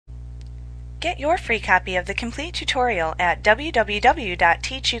Get your free copy of the complete tutorial at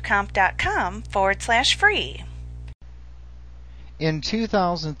www.teachucomp.com/free. In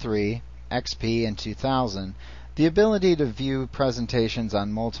 2003, XP, and 2000, the ability to view presentations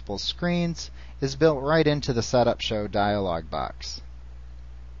on multiple screens is built right into the Setup Show dialog box.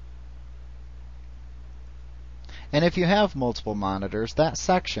 And if you have multiple monitors, that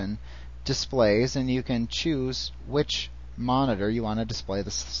section displays and you can choose which monitor you want to display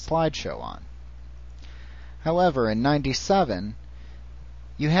the slideshow on. However, in '97,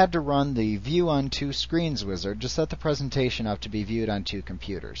 you had to run the View on Two Screens wizard to set the presentation up to be viewed on two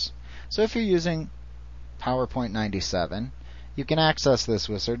computers. So if you're using PowerPoint '97, you can access this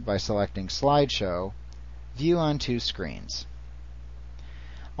wizard by selecting Slideshow, View on Two Screens.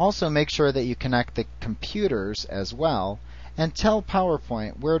 Also, make sure that you connect the computers as well, and tell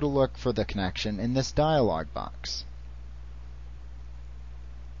PowerPoint where to look for the connection in this dialog box.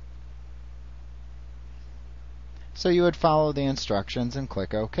 So you would follow the instructions and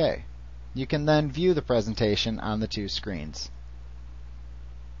click OK. You can then view the presentation on the two screens.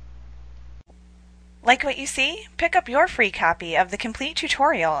 Like what you see? Pick up your free copy of the complete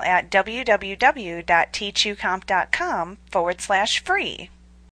tutorial at www.teachucomp.com/free.